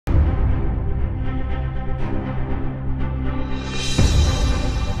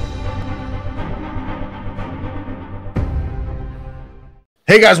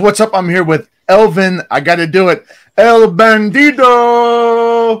Hey guys, what's up? I'm here with Elvin. I got to do it. Elvin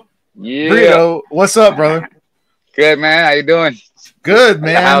Brito. Yeah. Brito. What's up, brother? Good, man. How you doing? Good,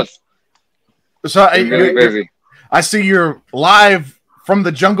 man. House. So Really busy. I see you're live from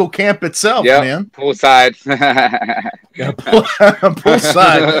the jungle camp itself, man. Poolside. Yeah,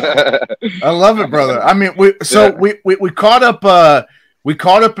 poolside. I love it, brother. I mean, we caught up. We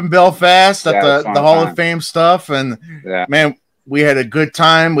caught up in Belfast at the Hall of Fame stuff, and man, we had a good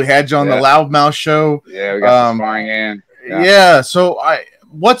time. We had you on the Loudmouth show. Yeah, we got some sparring in. Yeah. So I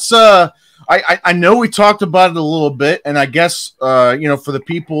know we talked about it a little bit, and I guess for the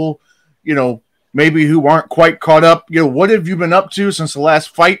people, maybe who aren't quite caught up, what have you been up to since the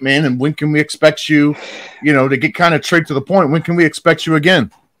last fight, man? And when can we expect you, to get kind of straight to the point? When can we expect you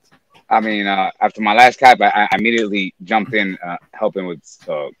again? I mean, after my last camp, I immediately jumped in helping with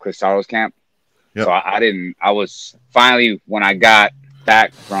Chris Sardo's camp. Yep. So I was finally, when I got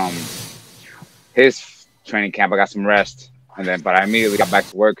back from his training camp, I got some rest. But I immediately got back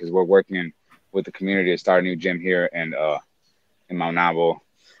to work because we're working with the community to start a new gym here in Mount Nabo.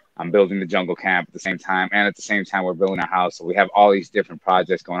 I'm building the jungle camp at the same time. And at the same time, we're building a house. So we have all these different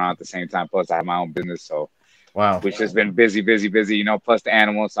projects going on at the same time. Plus, I have my own business. So, wow, which has been busy, plus the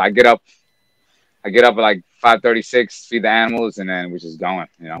animals. So I get up at like 5:36, feed the animals, and then we're just going.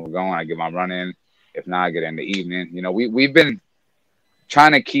 We're going. I get my run in. If not, I get in the evening. We've been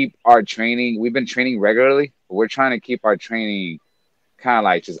trying to keep our training. We've been training regularly, but we're trying to keep our training kind of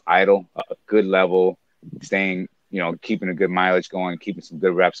like just idle, a good level, staying, keeping a good mileage going, keeping some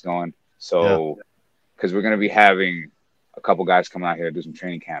good reps going. So, because we're going to be having a couple guys coming out here to do some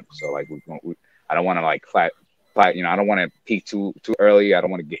training camp. So, like, I don't want to like flat, I don't want to peak too early. I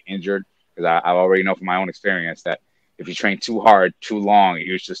don't want to get injured because I already know from my own experience that if you train too hard, too long,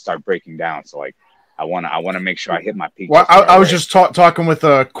 you just start breaking down. So, like, I want to make sure I hit my peak. Well, I was just talking with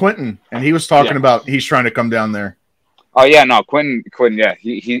Quentin, and he was talking about he's trying to come down there. Oh yeah, no, Quentin, yeah,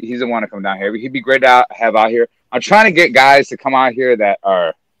 he's the one to come down here. He'd be great to have out here. I'm trying to get guys to come out here that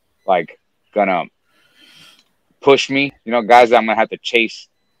are like gonna push me. Guys that I'm gonna have to chase.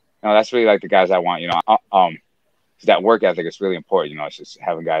 That's really like the guys I want. That work ethic is really important. It's just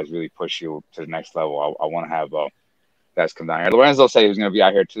having guys really push you to the next level. I want to have guys come down here. Lorenzo said he was gonna be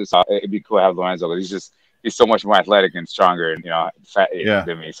out here too, so it'd be cool to have Lorenzo because he's so much more athletic and stronger and fat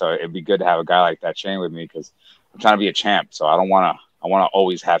than me. So it'd be good to have a guy like that train with me because I'm trying to be a champ. So I want to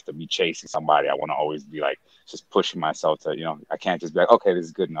always have to be chasing somebody. I want to always be like just pushing myself to I can't just be like, okay, this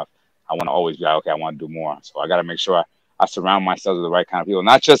is good enough. I want to always be like, okay, I want to do more. So I got to make sure I surround myself with the right kind of people,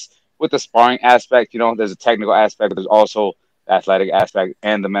 not just with the sparring aspect. There's a technical aspect, but there's also the athletic aspect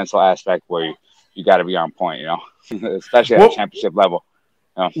and the mental aspect where you got to be on point. Especially at a championship level.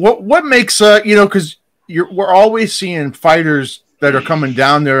 What makes because we're always seeing fighters that are coming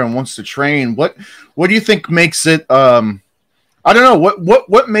down there and wants to train. What do you think makes it? I don't know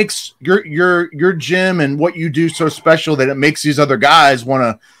what makes your gym and what you do so special that it makes these other guys want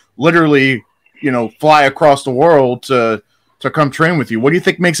to literally fly across the world to come train with you. What do you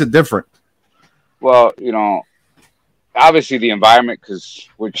think makes it different? Well, obviously the environment, because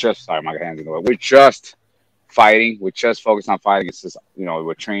we're just my hands in the way. We're just fighting. We're just focused on fighting. It's just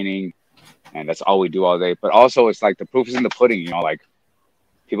we're training. And that's all we do all day. But also, it's like the proof is in the pudding. Like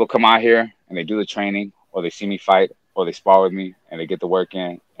people come out here and they do the training, or they see me fight, or they spar with me, and they get the work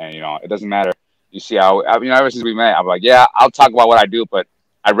in. And it doesn't matter. You see how ever since we met, I'm like, yeah, I'll talk about what I do, but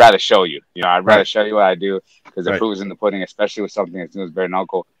I'd rather show you. I'd rather show you what I do because the proof is in the pudding, especially with something as new as bare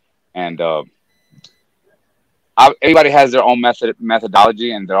knuckle. And everybody has their own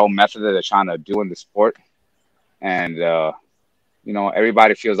methodology and their own method that they're trying to do in the sport. And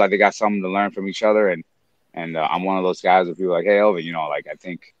everybody feels like they got something to learn from each other, and I'm one of those guys where people are like, hey, Elvin, like I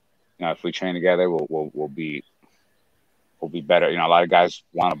think, if we train together, we'll be better. A lot of guys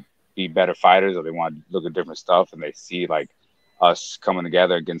want to be better fighters, or they want to look at different stuff, and they see like us coming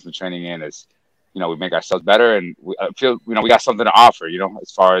together, getting some training in as, we make ourselves better, and we feel, we got something to offer.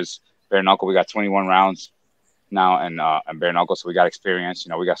 As far as bare knuckle, we got 21 rounds now, and bare knuckle, so we got experience.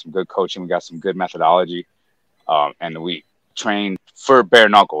 We got some good coaching, we got some good methodology, and we train for bare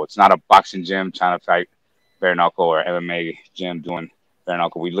knuckle. It's not a boxing gym trying to fight bare knuckle or MMA gym doing bare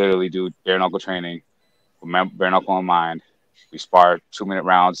knuckle. We literally do bare knuckle training with bare knuckle in mind. We spar 2-minute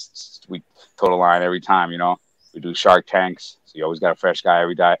rounds. We total line every time. We do shark tanks, so you always got a fresh guy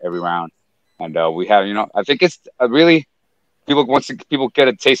every round. And we have, I think it's really once people get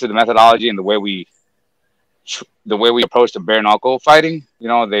a taste of the methodology and the way we approach the bare knuckle fighting,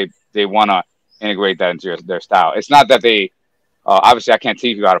 they want to integrate that into their style. It's not that they obviously I can't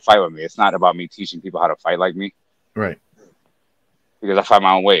teach you how to fight with me. It's not about me teaching people how to fight like me. Right. because I find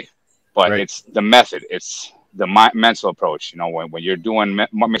my own way. But Right. it's the method. It's the mental approach. You know, when you're doing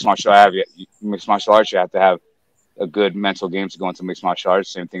mixed martial arts, you have to have a good mental game to go into mixed martial arts.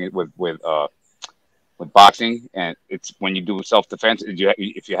 Same thing with boxing, and it's when you do self defense.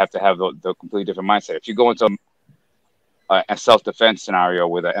 If you have to have the completely different mindset. If you go into a self defense scenario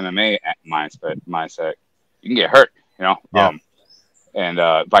with an MMA mindset, you can get hurt. You know, Yeah. and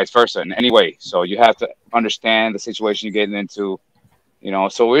vice versa. In any way, so you have to understand the situation you're getting into. You know,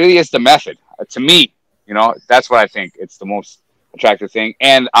 so really, it's the method. To me, you know, that's what I think. It's the most attractive thing.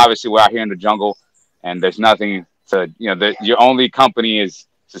 And obviously, we're out here in the jungle, and there's nothing to, you know, your only company is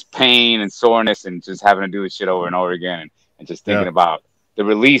just pain and soreness and just having to do this shit over and over again, and just thinking Yeah. about the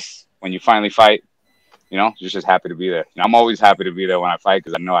release when you finally fight. You know, you're just happy to be there. You know, I'm always happy to be there when I fight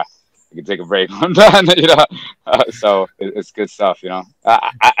because I know I can take a break when I'm done. You know, so it's good stuff. You know,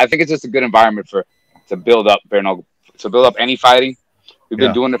 I think it's just a good environment to build up, to build up any fighting. We've been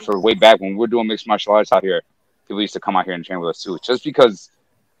Yeah. doing it for way back when we were doing mixed martial arts out here. People used to come out here and train with us too, just because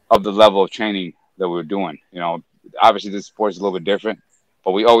of the level of training that we were doing. You know, obviously this sport is a little bit different,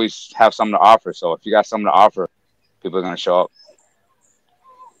 but we always have something to offer. So if you got something to offer, people are going to show up.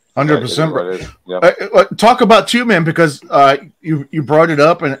 Hundred But it is percent. what it is. Yep. Talk about too, man, because you brought it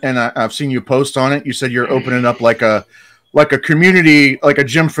up, and I've seen you post on it. You said you're opening up like a community, like a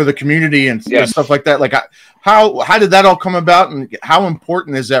gym for the community and Yes. stuff like that. Like, how did that all come about, and how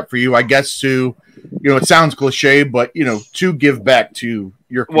important is that for you? I guess to, it sounds cliche, but to give back to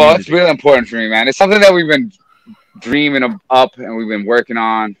your community. Well, it's really important for me, man. It's something that we've been dreaming up and we've been working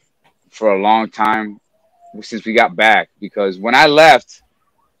on for a long time since we got back. Because when I left,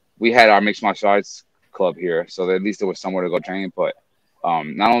 we had our mixed martial arts club here, so that at least there was somewhere to go train. But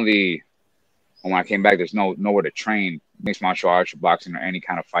not only when I came back, there's nowhere to train mixed martial arts or boxing or any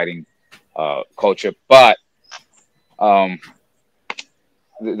kind of fighting culture. But there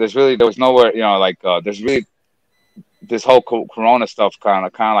was nowhere, there's really this whole Corona stuff kind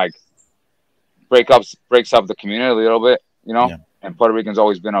of like breaks up the community a little bit, Yeah. And Puerto Rican's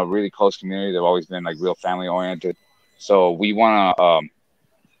always been a really close community. They've always been like real family oriented. So we want to,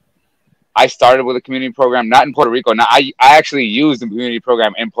 I started with a community program, not in Puerto Rico. Now I actually used the community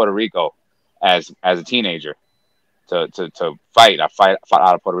program in Puerto Rico as a teenager to fight. I fought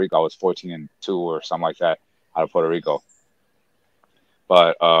out of Puerto Rico. I was 14-2 or something like that out of Puerto Rico.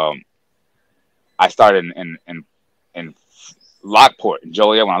 But I started in Lockport, in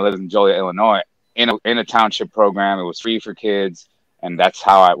Joliet, when I lived in Joliet, Illinois, in a township program. It was free for kids, and that's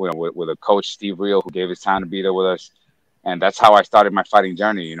how I went with a coach, Steve Reel, who gave his time to be there with us, and that's how I started my fighting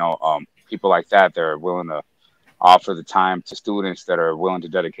journey. People like that are willing to offer the time to students that are willing to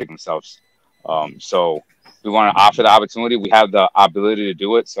dedicate themselves. So we want to offer the opportunity. We have the ability to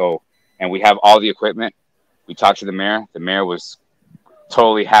do it. So, and we have all the equipment. We talked to the mayor. The mayor was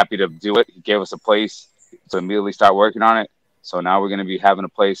totally happy to do it. He gave us a place to immediately start working on it. So now we're going to be having a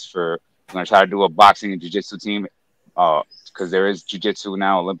place we're going to try to do a boxing and jiu-jitsu team because there is jiu-jitsu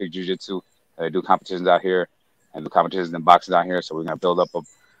now, Olympic jiu-jitsu. They do competitions out here and do competitions in boxing out here. So we're going to build up an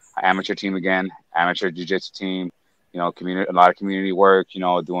amateur team again, amateur jiu-jitsu team, a lot of community work,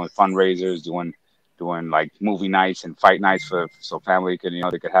 doing fundraisers, doing like movie nights and fight nights so family could,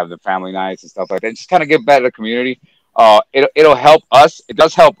 they could have the family nights and stuff like that. Just kind of give back to the community. It'll help us. It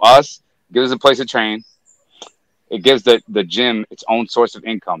does help us. Give us a place to train. It gives the gym its own source of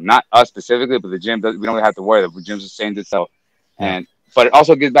income. Not us specifically, but the gym. We don't have to worry. The gym sustains itself. Yeah. But it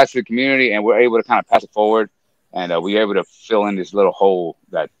also gives back to the community, and we're able to kind of pass it forward, and we're able to fill in this little hole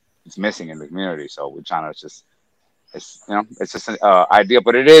that is missing in the community. So we're trying to it's just an idea,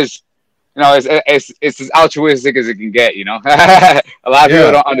 but it is, it's as altruistic as it can get. A lot of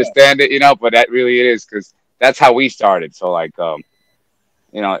people don't understand it, but that really it is because that's how we started. So like,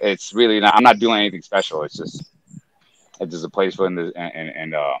 it's really not. I'm not doing anything special. It's just a place for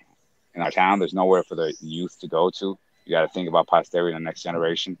in our town. There's nowhere for the youth to go to. You got to think about posterity and the next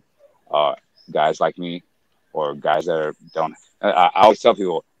generation. Guys like me, or guys that don't. I always tell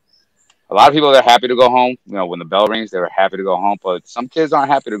people, a lot of people are happy to go home. When the bell rings, they're happy to go home. But some kids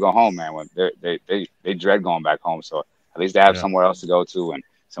aren't happy to go home, man. When they dread going back home. So at least they have somewhere else to go to and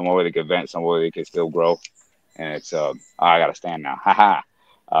somewhere where they can vent, somewhere where they can still grow. And it's I gotta stand now.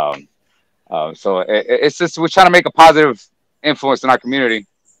 So it's just we're trying to make a positive influence in our community,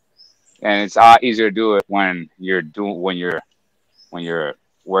 and it's easier to do it when you're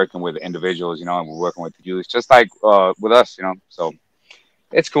working with individuals, and we're working with the youth, just like with us, So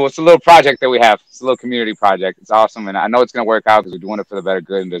it's cool. It's a little project that we have. It's a little community project. It's awesome, and I know it's gonna work out because we're doing it for the better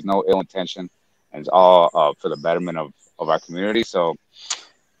good, and there's no ill intention, and it's all for the betterment of our community. So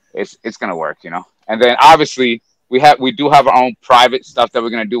it's gonna work, And then obviously, we do have our own private stuff that we're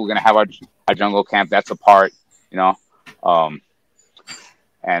gonna do. We're gonna have our jungle camp. That's a part, you know,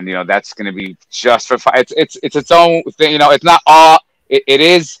 and you know that's gonna be just for fight. It's its own thing. You know, it's not all. It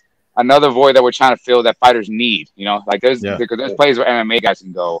is another void that we're trying to fill that fighters need. You know, like there's places where MMA guys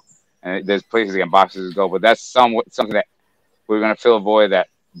can go, and there's places where boxers can go. But that's something that we're gonna fill a void that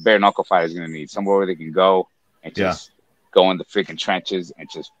bare knuckle fighters gonna need. Somewhere where they can go and just go in the freaking trenches and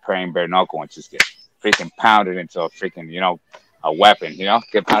just praying bare knuckle and just get freaking pounded into a freaking, you know, a weapon, you know,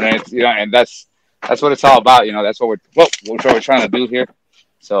 get pounded, you know, and that's what it's all about, you know. That's what we're trying to do here.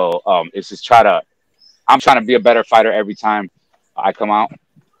 So it's just I'm trying to be a better fighter every time I come out,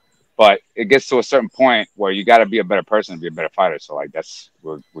 but it gets to a certain point where you got to be a better person to be a better fighter. So like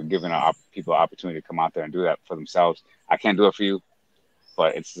we're giving people an opportunity to come out there and do that for themselves. I can't do it for you,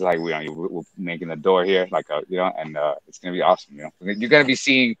 but it's like we're making the door here, like you know, and it's gonna be awesome. You know, you're gonna be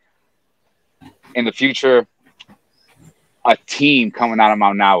seeing in the future a team coming out of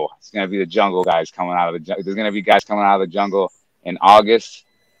Mount Nawa. It's gonna be the jungle guys coming out of the jungle. There's gonna be guys coming out of the jungle in August.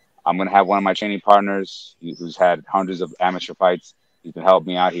 I'm gonna have one of my training partners who's had hundreds of amateur fights. He's been helping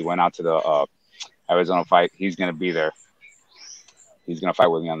me out. He went out to the Arizona fight. He's gonna be there. He's gonna fight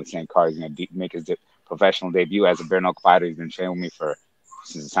with me on the same card. He's gonna make his professional debut as a bare knuckle fighter. He's been training with me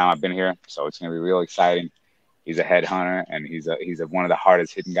since the time I've been here, so it's gonna be real exciting. He's a headhunter, and he's one of the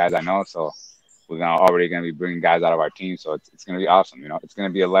hardest hitting guys I know. So we're already gonna be bringing guys out of our team. So it's gonna be awesome. You know, it's gonna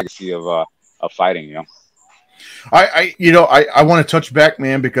be a legacy of fighting. You know. I want to touch back,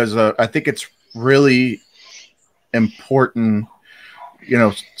 man, because I think it's really important. You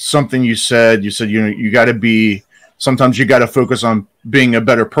know, something you said, you know, you got to be, sometimes you got to focus on being a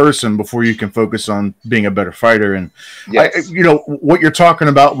better person before you can focus on being a better fighter. And you know, what you're talking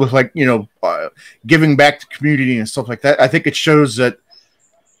about with, like, you know, giving back to community and stuff like that. I think it shows that,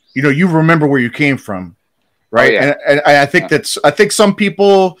 you know, you remember where you came from. Right. Oh, yeah. And I think I think some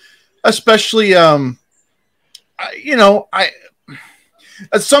people, especially, you know,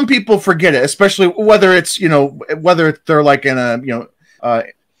 some people forget it, especially whether it's, you know, whether they're like in a, you know,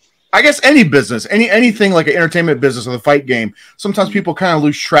 I guess any business, anything like an entertainment business or the fight game. Sometimes people kind of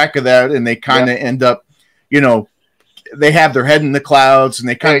lose track of that, and they kind of end up, you know, they have their head in the clouds, and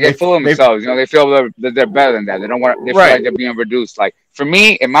they kind of fool themselves. You know, they feel that they're better than that. They don't want. They feel like they're being reduced. Like for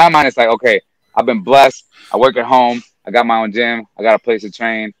me, in my mind, it's like, okay, I've been blessed. I work at home. I got my own gym. I got a place to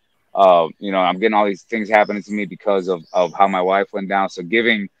train. You know, I'm getting all these things happening to me because of how my wife went down. So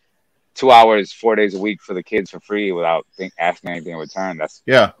giving 2 hours, 4 days a week for the kids for free without asking anything in return, that's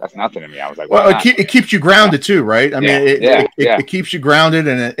nothing to me. I was like, well, it keeps you grounded too, right? I mean, it keeps you grounded,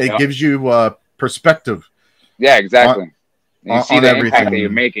 and it gives you perspective. Yeah, exactly. You see the impact that you're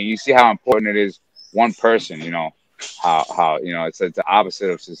making. You see how important it is. One person, you know, how you know, it's the opposite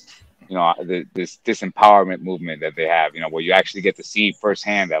of just, you know, this empowerment movement that they have, you know, where you actually get to see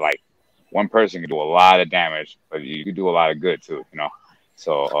firsthand that, like, one person can do a lot of damage, but you can do a lot of good too, you know.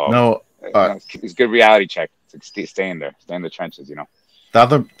 So it's good reality check to stay in there, stay in the trenches, you know.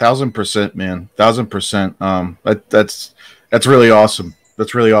 1,000%, man, 1,000%. That's really awesome.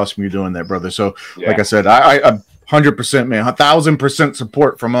 That's really awesome you're doing that, brother. So like I said, I'm 100%, man, 1,000%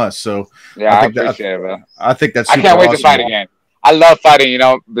 support from us. So I appreciate it, man. I think that's. I can't wait to fight again. I love fighting. You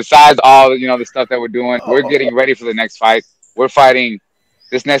know, besides all, you know, the stuff that we're doing, we're getting ready for the next fight. We're fighting.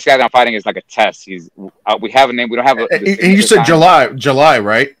 This next guy that I'm fighting is like a test. We have a name. We don't have a. And you said July,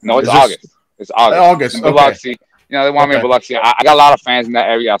 right? No, it's August. It's August. In Biloxi. You know, they want me in Biloxi. I got a lot of fans in that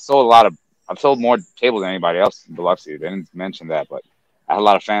area. I've sold more tables than anybody else in Biloxi. They didn't mention that, but I had a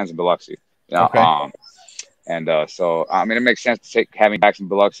lot of fans in Biloxi. You know, so I mean, it makes sense to have me back in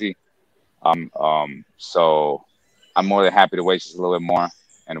Biloxi. So I'm more than happy to wait just a little bit more,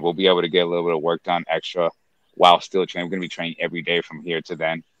 and we'll be able to get a little bit of work done extra while still training. We're going to be training every day from here to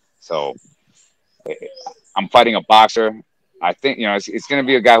then. So I'm fighting a boxer. I think, you know, it's going to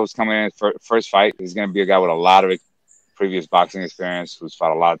be a guy who's coming in for first fight. He's going to be a guy with a lot of previous boxing experience, who's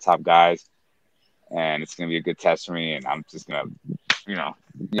fought a lot of top guys, and it's going to be a good test for me. And I'm just going to, you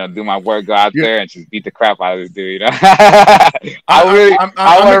know, do my work, go out there and just beat the crap out of this dude. You know,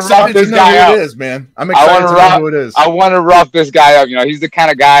 I'm excited to know who it is, man. I'm excited to know who it is. I want to rough this guy up. You know, he's the kind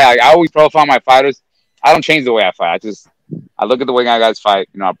of guy I always profile my fighters. I don't change the way I fight. I look at the way guys fight.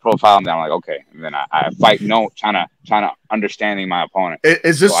 You know, I profile them. I'm like, okay, and then I fight. Trying to understanding my opponent.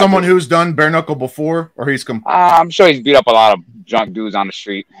 Is this someone who's done bare knuckle before, or he's I'm sure he's beat up a lot of drunk dudes on the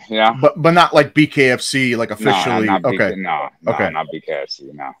street. You know, but not like BKFC, like officially. Not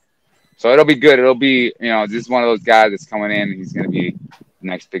BKFC. No. So it'll be good. It'll be, you know, this is one of those guys that's coming in. He's gonna be the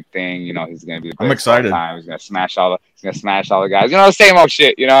next big thing. You know, he's gonna be. I'm excited. He's gonna smash all the guys. You know, the same old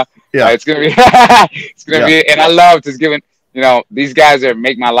shit. You know. Yeah. It's gonna be it's gonna be, and I love just giving, these guys are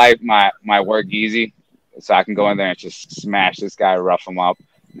make my life my work easy, so I can go in there and just smash this guy, rough him up,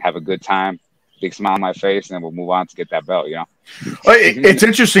 have a good time, big smile on my face, and then we'll move on to get that belt. It's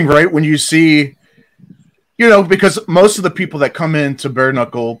interesting, right? When you see, because most of the people that come into bare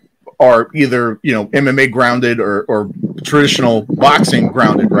knuckle are either MMA grounded or traditional boxing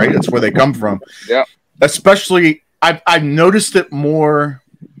grounded, right? That's where they come from. Yeah. Especially, I've noticed it more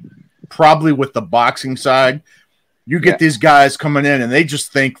probably with the boxing side. You get these guys coming in and they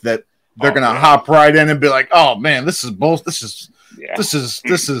just think that they're gonna hop right in and be like, "Oh man, this is bullshit. This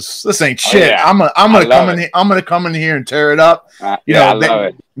ain't shit. Yeah. I'm gonna come in. I'm gonna come in here and tear it up."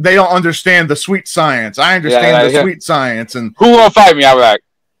 They don't understand the sweet science. I understand the sweet science. And who won't fight me? I'm like,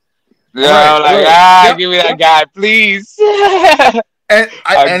 give me that guy, please. And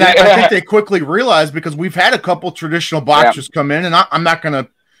I think they quickly realized, because we've had a couple traditional boxers come in, and I'm not going to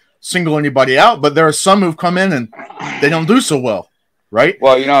single anybody out, but there are some who've come in and they don't do so well, right?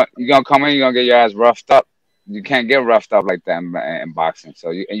 Well, you're going to come in, you're going to get your ass roughed up. You can't get roughed up like that in boxing.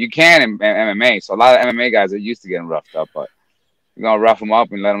 So you can in MMA. So a lot of MMA guys are used to getting roughed up, but you're going to rough them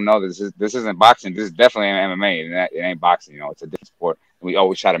up and let them know this isn't boxing. This is definitely MMA, and it ain't boxing. It's a different sport. And we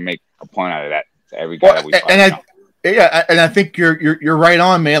always try to make a point out of that to every guy that we fight. And I think you're right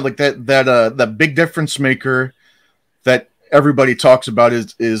on, man. Like that big difference maker that everybody talks about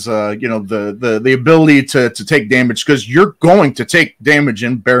is the ability to take damage, because you're going to take damage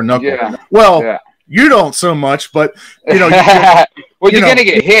in bare knuckle. Yeah. You don't so much, but well, you're gonna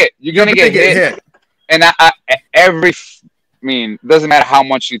get hit. You're gonna get hit. And doesn't matter how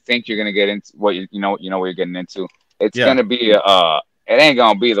much you think you're gonna get into what what you're getting into. It's gonna be it ain't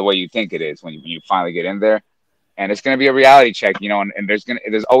gonna be the way you think it is when you finally get in there. And it's going to be a reality check, and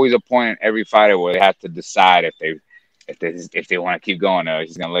there's always a point in every fighter where they have to decide if they want to keep going, or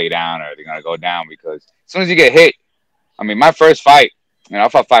he's going to lay down, or they're going to go down. Because as soon as you get hit, my first fight, I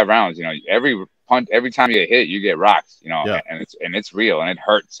fought 5 rounds. Every punch, every time you get hit, you get rocked. And it's real, and it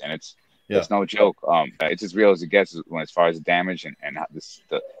hurts, and it's no joke. It's as real as it gets as far as the damage and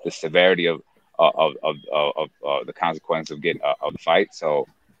the severity of the consequence of the fight. So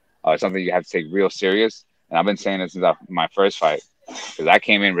it's something you have to take real serious. And I've been saying this since my first fight, because I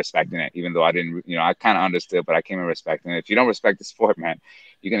came in respecting it, even though I didn't, I kind of understood, but I came in respecting it. If you don't respect the sport, man,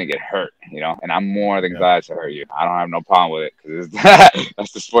 you're going to get hurt, and I'm more than glad to hurt you. I don't have no problem with it, because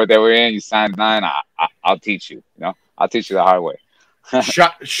that's the sport that we're in. You sign 9, I'll teach you, I'll teach you the hard way.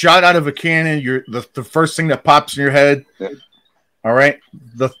 shot out of a cannon, you're the first thing that pops in your head. Yeah. All right.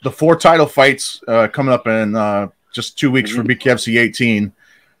 The 4 title fights coming up in just 2 weeks for BKFC 18.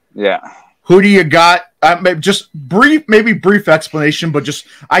 Yeah. Who do you got? Just brief explanation, but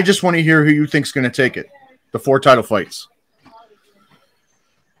I just want to hear who you think's going to take it. The 4 title fights.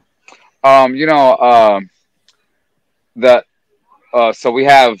 So we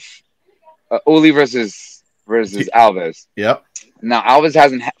have Uli versus Alves. Yep. Now Alves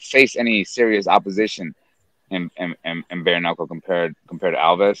hasn't faced any serious opposition in bare knuckle compared to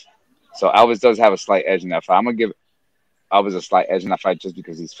Alves. So Alves does have a slight edge in that fight. I'm gonna give Alves a slight edge in that fight just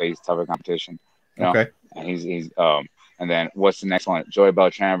because he's faced tougher competition. Okay. And he's and then what's the next one? Joey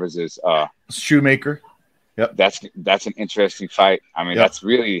Beltran versus Shoemaker. Yep. That's an interesting fight. That's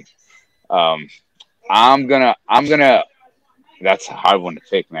really I'm gonna that's a hard one to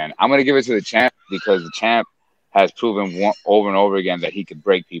pick, man. I'm gonna give it to the champ, because the champ has proven over and over again that he could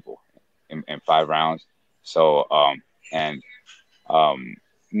break people in 5 rounds. So neither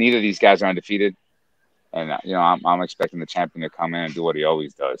of these guys are undefeated. And I'm expecting the champion to come in and do what he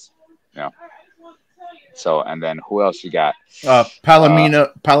always does. So, and then who else you got?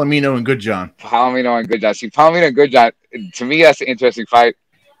 Palomino and Goodjohn. Palomino and Goodjohn. See, Palomino and Goodjohn, to me, that's an interesting fight.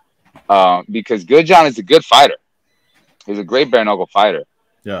 Because Goodjohn is a good fighter. He's a great bare knuckle fighter.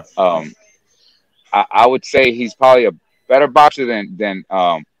 Yeah. I would say he's probably a better boxer than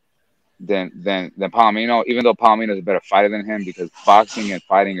Palomino, even though Palomino is a better fighter than him, because boxing and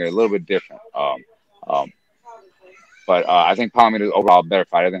fighting are a little bit different. But I think Palomino is overall a better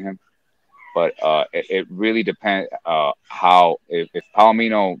fighter than him. But it really depends if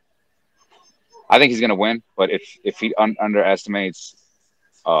Palomino, I think he's going to win. But if he underestimates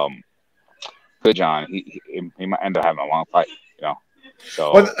Goodjohn, he might end up having a long fight.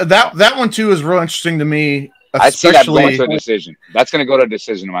 So that one too is real interesting to me. I see that going to a decision. That's going to go to a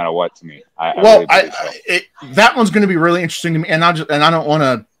decision no matter what to me. That one's going to be really interesting to me, and I don't want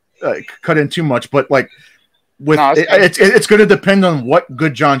to cut in too much, but like it's going to depend on what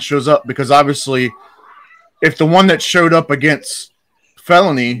Goodjohn shows up, because obviously, if the one that showed up against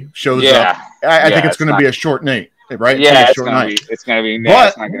Felony shows up, I think it's going to be a short night. right? It's Yeah, like a short night. it's gonna be. Yeah,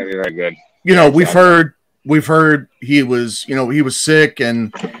 it's But not gonna be very good. you know, we've heard he was sick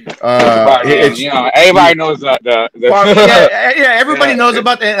and Everybody, it's everybody knows the yeah, everybody knows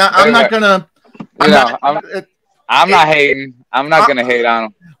about that. I'm not gonna. I'm not. I'm not hating. I'm not gonna hate on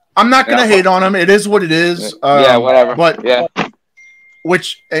him. I'm not gonna hate on him. It is what it is. Yeah, whatever. But yeah,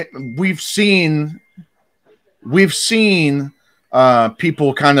 which we've seen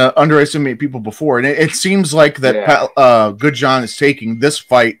people kind of underestimate people before, and it seems like that Good John is taking this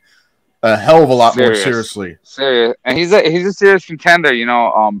fight a hell of a lot more seriously. Serious, and he's a serious contender,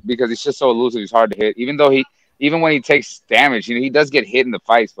 because he's just so elusive. He's hard to hit, even when he takes damage, he does get hit in the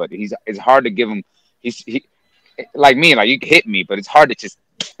fights, but it's hard to give him. He like me, like you can hit me, but it's hard to just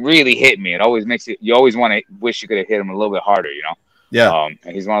really hit me. It always makes you always want to wish you could have hit him a little bit harder, Yeah.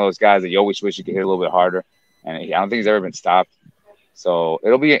 And he's one of those guys that you always wish you could hit a little bit harder, and I don't think he's ever been stopped. So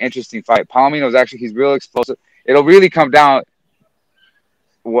it'll be an interesting fight. Palomino's he's real explosive. It'll really come down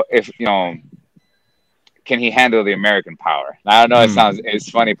if can he handle the American power? Now, I know it's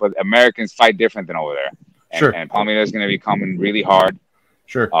funny, but Americans fight different than over there. Sure. And Palomino is going to be coming really hard.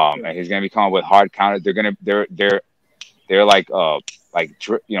 Sure. And he's going to be coming with hard counters. They're like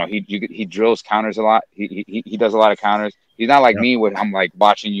he drills counters a lot. He does a lot of counters. He's not like me where I'm like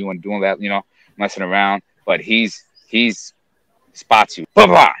watching you and doing that, messing around. But he's spots you, blah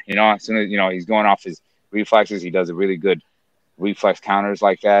blah. As soon as he's going off his reflexes, he does a really good reflex counters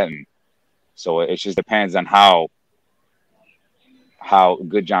like that, and so it just depends on how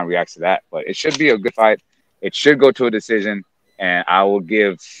Good John reacts to that. But it should be a good fight. It should go to a decision, and I will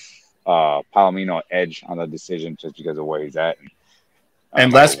give Palomino an edge on the decision just because of where he's at.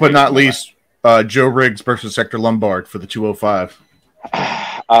 And last but not least, Joe Riggs versus Hector Lombard for the 205.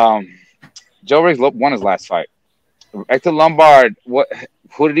 Joe Riggs won his last fight. Hector Lombard,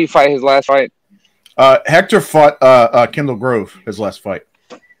 who did he fight his last fight? Hector fought Kendall Grove his last fight.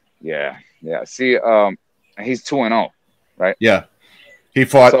 Yeah. See, he's 2-0, right? Yeah, he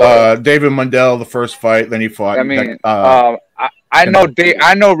fought David Mundell the first fight. Then he fought. I mean, I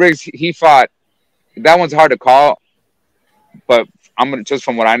know Riggs. He fought. That one's hard to call, but just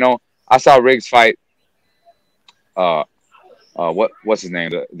from what I know, I saw Riggs fight. What's his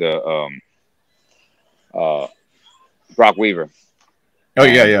name? Brock Weaver. Oh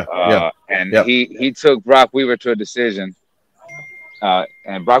yeah. And he took Brock Weaver to a decision.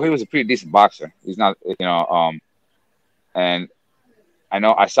 And Brock Weaver was a pretty decent boxer. He's not, and I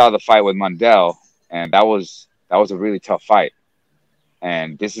know I saw the fight with Mundell, and that was a really tough fight.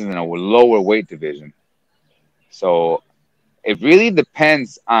 And this is in a lower weight division, so it really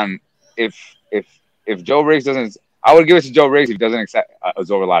depends on if Joe Riggs doesn't. I would give it to Joe Riggs if he doesn't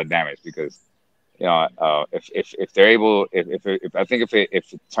absorb a lot of damage, because if they're able, if I think if it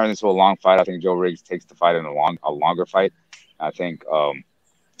turns into a long fight, I think Joe Riggs takes the fight in a longer fight. I think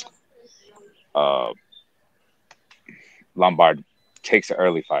Lombard takes an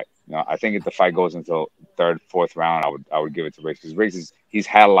early fight. I think if the fight goes until third, fourth round, I would give it to Riggs, because Riggs he's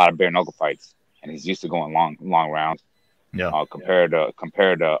had a lot of bare knuckle fights and he's used to going long rounds. Yeah. Compared to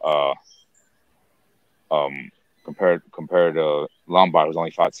Lombard, who's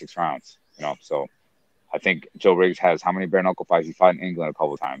only fought 6 rounds. So I think Joe Riggs has how many bare knuckle fights? He fought in England a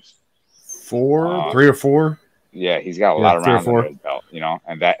couple of times. 3 or 4. Yeah, he's got a lot of rounds under his belt.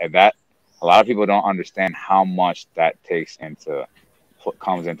 And that a lot of people don't understand how much that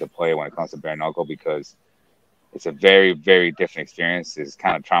comes into play when it comes to bare knuckle, because it's a very, very different experience. It's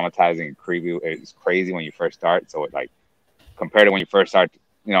kind of traumatizing and creepy. It's crazy when you first start. So compared to when you first start,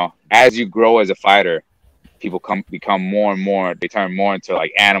 as you grow as a fighter, people become more and more. They turn more into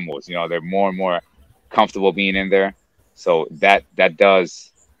like animals. They're more and more comfortable being in there. So that's a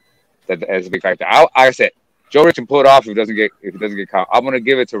big factor. Like I said, Joe Riggs can pull it off if he doesn't get caught. I'm gonna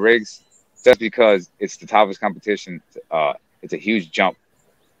give it to Riggs just because it's the toughest competition. It's a huge jump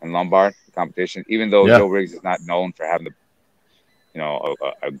in Lombard competition, even though Joe Riggs is not known for having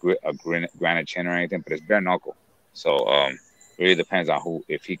a granite chin or anything, but it's bare knuckle. So it really depends on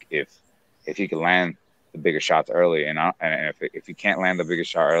if he can land the bigger shots early, and if you can't land the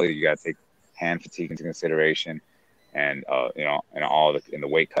biggest shot early, you got to take hand fatigue into consideration, and and all in the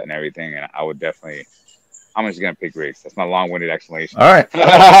weight cut and everything. And I would definitely, I'm just gonna pick Riggs. That's my long-winded explanation. All right,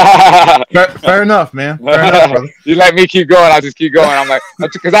 fair enough, man. Fair enough, brother. You let me keep going, I'll just keep going. I'm like,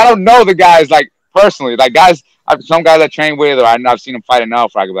 because I don't know the guys like personally, like some guys I train with, or I've seen them fight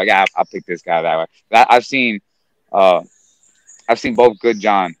enough, where I could be like, I'll pick this guy that way. I've seen both Good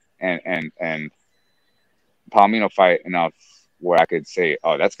John and Palomino fight enough where I could say,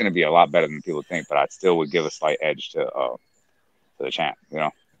 oh, that's going to be a lot better than people think, but I still would give a slight edge to the champ,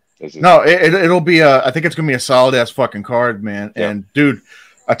 No, it'll be I think it's gonna be a solid ass fucking card, man. Yep. And dude,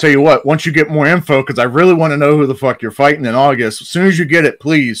 I tell you what, once you get more info, because I really want to know who the fuck you're fighting in August. As soon as you get it,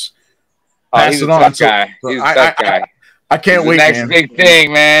 please pass he's it a on. Tough guy. He's a tough guy. I can't wait. Next big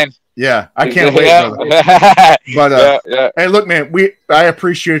thing, man. Yeah, I can't wait, brother. But hey, look, man, I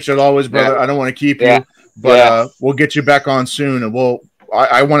appreciate you as always, brother. I don't want to keep you, but we'll get you back on soon, and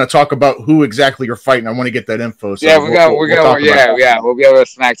I want to talk about who exactly you're fighting. I want to get that info. So we'll be able to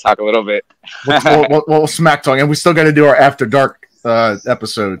smack talk a little bit. we'll smack talk, and we still got to do our after dark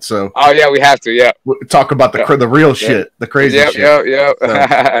episode. So we have to. Yeah, we'll talk about the real shit, the crazy shit. So,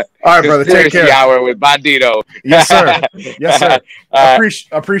 all right, brother. Take care. Hour with Bandito. Yes, sir. Yes, sir. I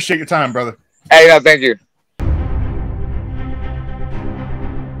appreciate your time, brother. Hey, no, thank you.